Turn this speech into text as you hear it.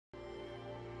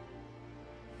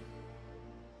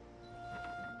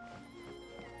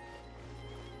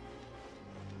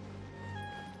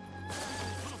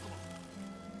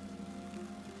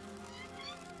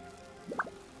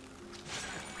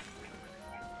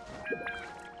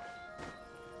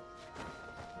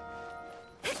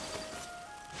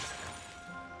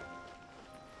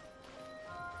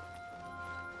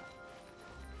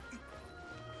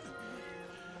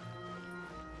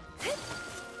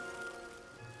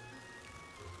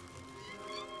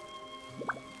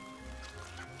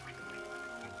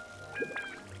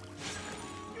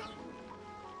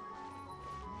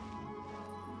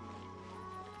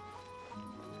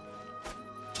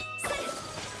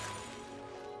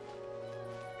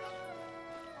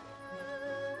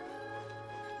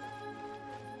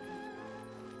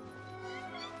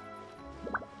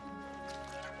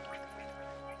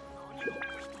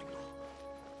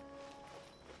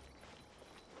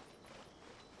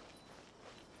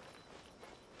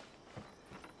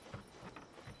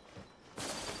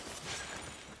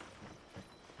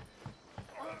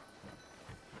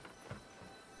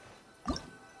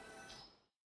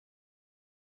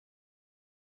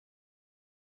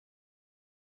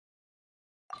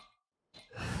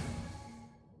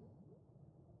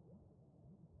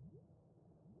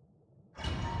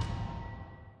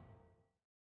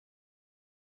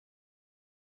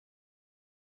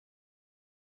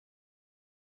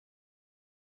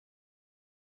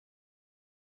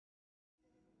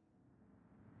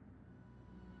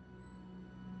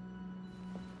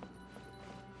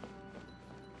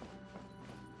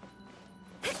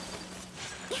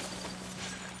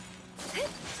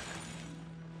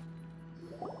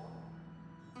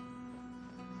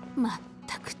まっ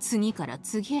たく次から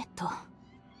次へと。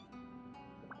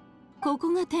こ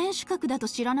こが天守閣だと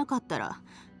知らなかったら、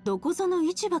どこぞの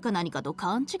市場か何かと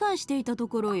勘違いしていたと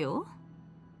ころよ。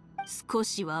少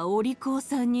しはお利口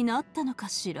さんになったのか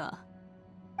しら。あ、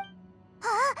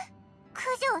九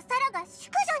条サラが淑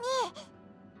女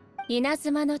に。稲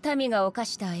妻の民が犯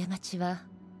した過ちは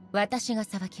私が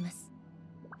裁きます。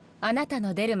あなた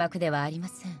の出る幕ではありま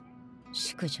せん、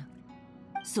淑女。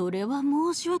それは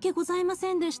申し訳ございま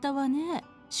せんでしたわね、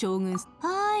将軍。は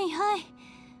いはい、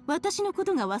私のこ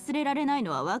とが忘れられない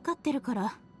のは分かってるか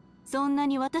ら、そんな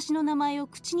に私の名前を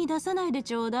口に出さないで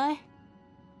ちょうだい。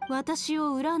私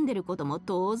を恨んでることも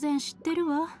当然知ってる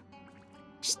わ。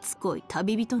しつこい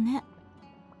旅人ね。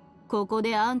ここ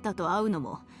であんたと会うの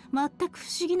も全く不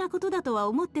思議なことだとは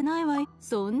思ってないわよ。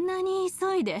そんなに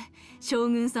急いで将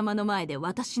軍様の前で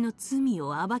私の罪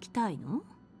を暴きたいの？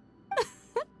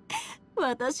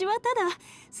私はただ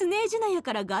スネージナヤ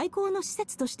から外交の施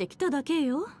設として来ただけ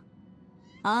よ。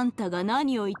あんたが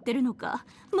何を言ってるのか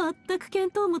全く見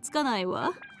当もつかない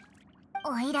わ。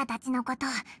おいらたちのこと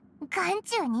眼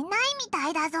中にないみた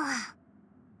いだぞ。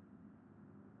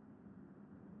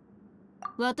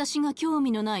私が興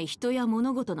味のない人や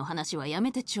物事の話はや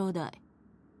めてちょうだい。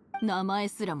名前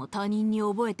すらも他人に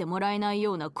覚えてもらえない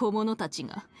ような小者たち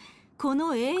がこ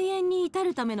の永遠に至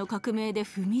るための革命で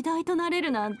踏み台となれ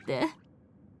るなんて。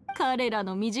彼ら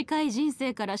の短い人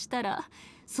生からしたら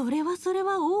それは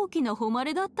大きな誉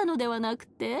れだったのではなく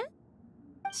て。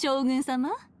将軍様、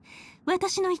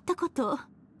私の言ったこと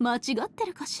間違って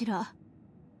るかしら。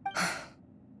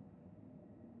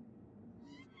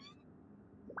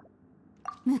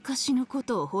昔のこ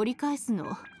とを掘り返す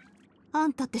の、あ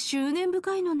んたって執念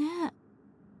深いのね。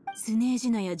スネー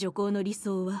ジナや女皇の理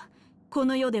想はこ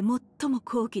の世で最も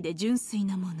高貴で純粋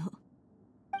なもの。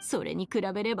それに比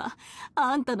べれば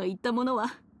あんたの言ったものは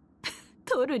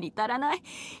取るに足らない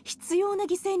必要な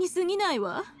犠牲に過ぎない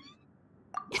わ。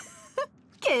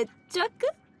決着。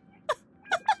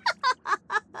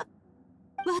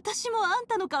私もあん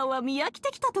たの顔は見飽き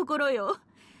てきたところよ。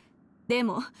で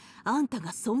もあんた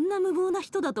がそんな無謀な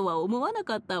人だとは思わな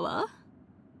かったわ。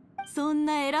そん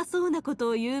な偉そうなこ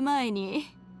とを言う前に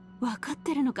分かっ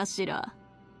てるのかしら。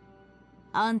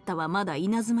あんたはまだ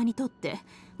稲妻にとって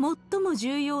最も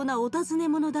重要なお尋ね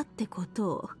者だってこと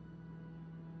を。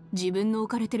自分の置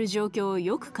かれてる状況を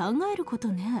よく考えること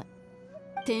ね。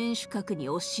天守閣に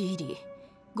押し入り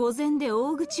御前で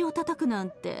大口を叩くなん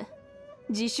て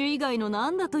自首以外の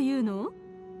何だというの？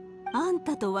あん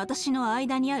たと私の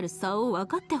間にある差を分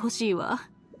かってほしいわ。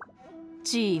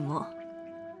地位も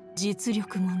実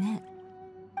力もね。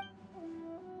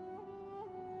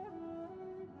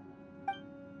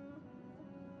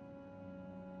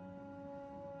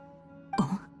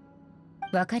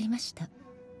わかりました。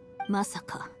まさ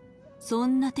かそ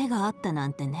んな手があったな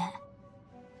んてね。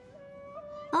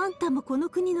あんたもこの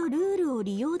国のルールを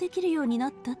利用できるようにな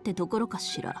ったってところか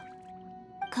しら。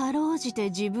かろうじて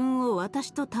自分を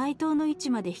私と対等の位置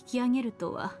まで引き上げる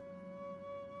とは。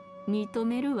認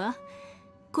めるわ。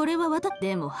これは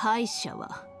でも敗者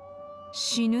は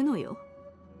死ぬのよ。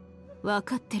分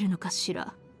かってるのかし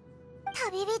ら。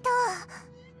旅人。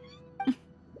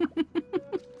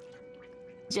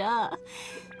じゃあ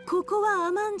ここは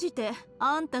甘んじて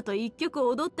あんたと一曲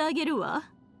踊ってあげるわ。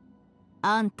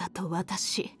あんたと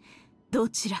私ど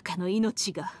ちらかの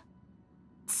命が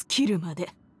尽きるまで。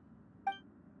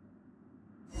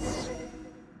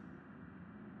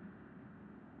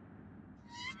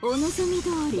お望み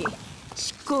通り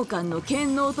執行官の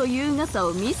権能と優雅さ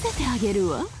を見せてあげる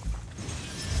わ。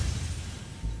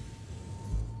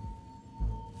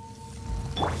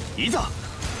いざ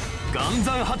岩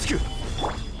山八九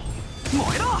燃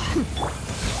えろ。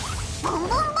ボンボン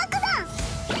爆弾。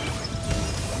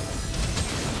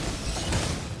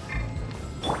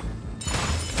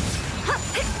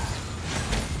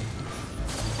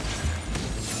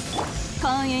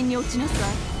肝炎に落ちなさい。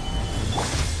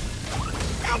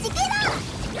はじけろ。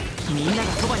みんなが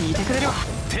そばにいてくれるわ。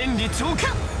天理長官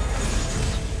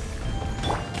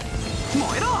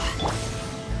燃えろ。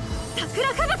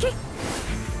桜吹雪。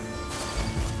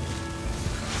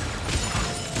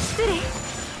失礼。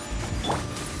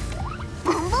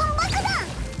ボンボン爆弾。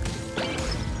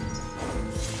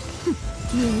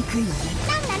言いにくいわね。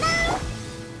な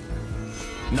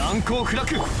んだ難攻不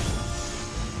落。よく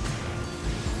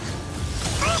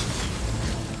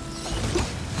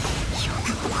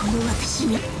この私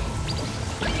に。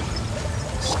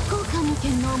執行官の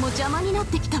権能も邪魔になっ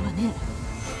てきたわね。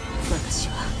私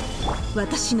は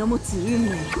私の持つ運命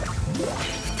を再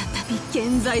び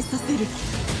健在させる。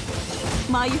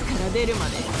眉から出るま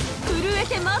で震え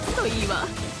て待つといいわ。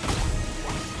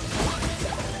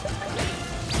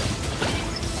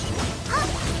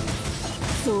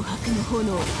蒼白の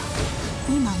炎は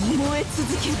今燃え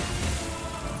続ける。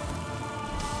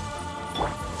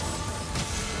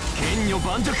剣女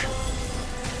盤石。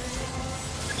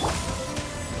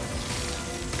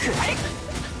くらえ。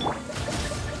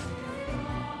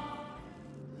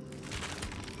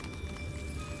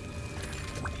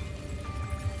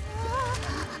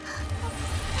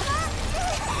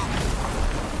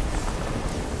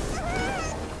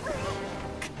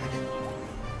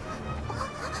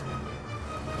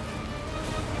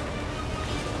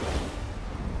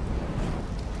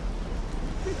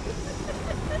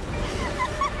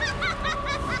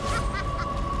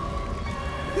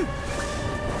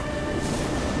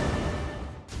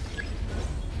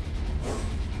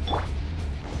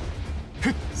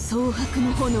蒼白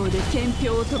の炎で剣氷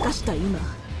を溶かした今、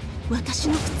私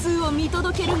の苦痛を見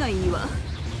届けるがいいわ。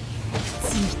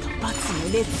罪と罰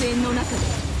の烈焰の中で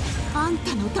あん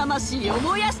たの魂を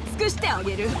燃やし尽くしてあ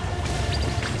げる。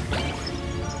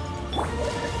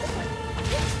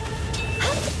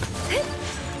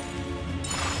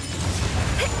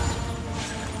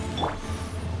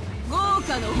豪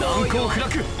華の難抱擁。攻不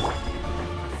落。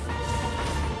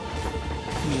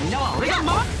みんなは俺が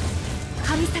守る。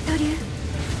神里流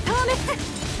透滅。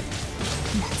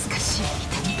懐かしい痛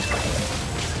みが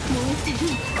燃えてる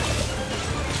のか。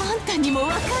あんたにもわ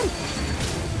かる。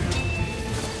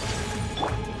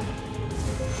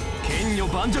剣女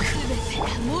盤石。全てが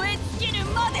燃え尽きる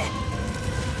まで。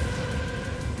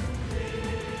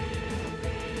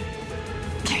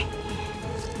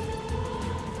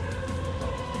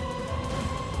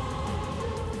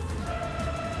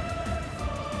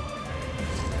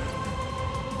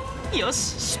よし、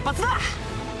出発だ。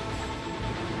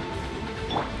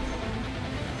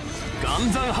岩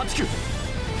山八九、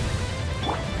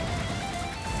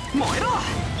燃えろ。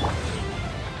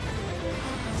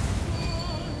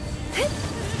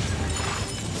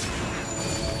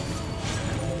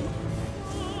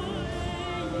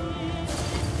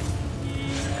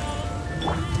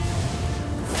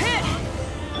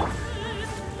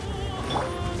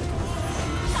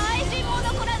怪人も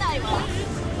残らないわ。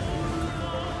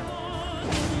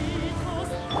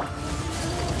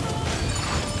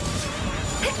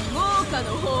豪華の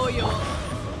抱擁。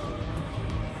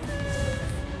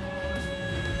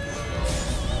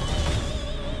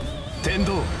天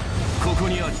道、ここ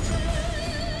にあり。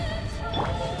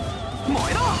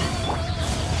燃えろ。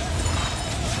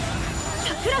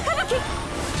桜吹雪。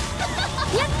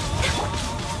やっ、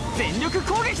全力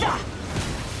攻撃だ。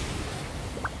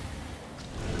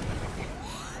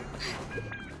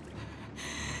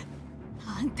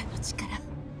あんたの力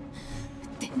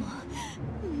でも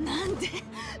なんで。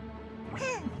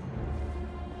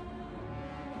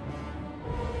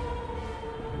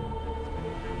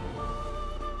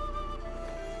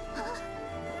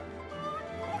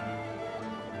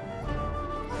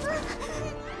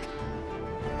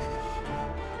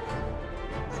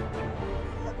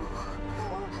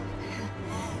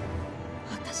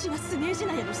私はスネージ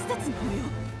ナヤの施設なのよ。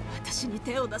私に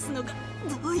手を出すのが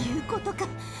どういうことか。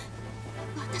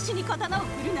私に刀を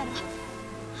振るなら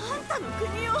あんたの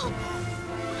国を、あん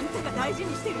たが大事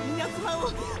にしてる稲妻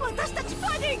を私たちバ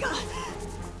ディが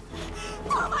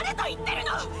黙れと言ってる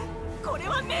の。これ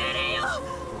は命令よ。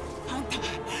あんた、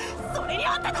それに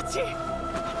あんたたち、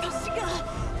私が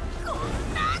こん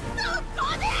なと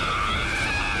こで。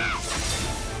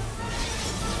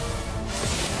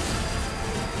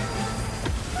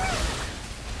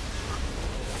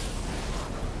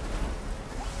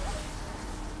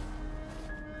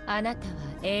あなたは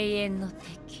永遠の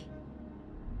敵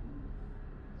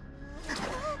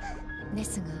で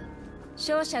すが、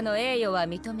勝者の栄誉は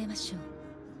認めましょう。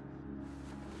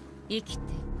生きて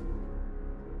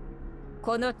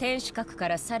この天守閣か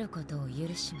ら去ることを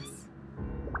許します。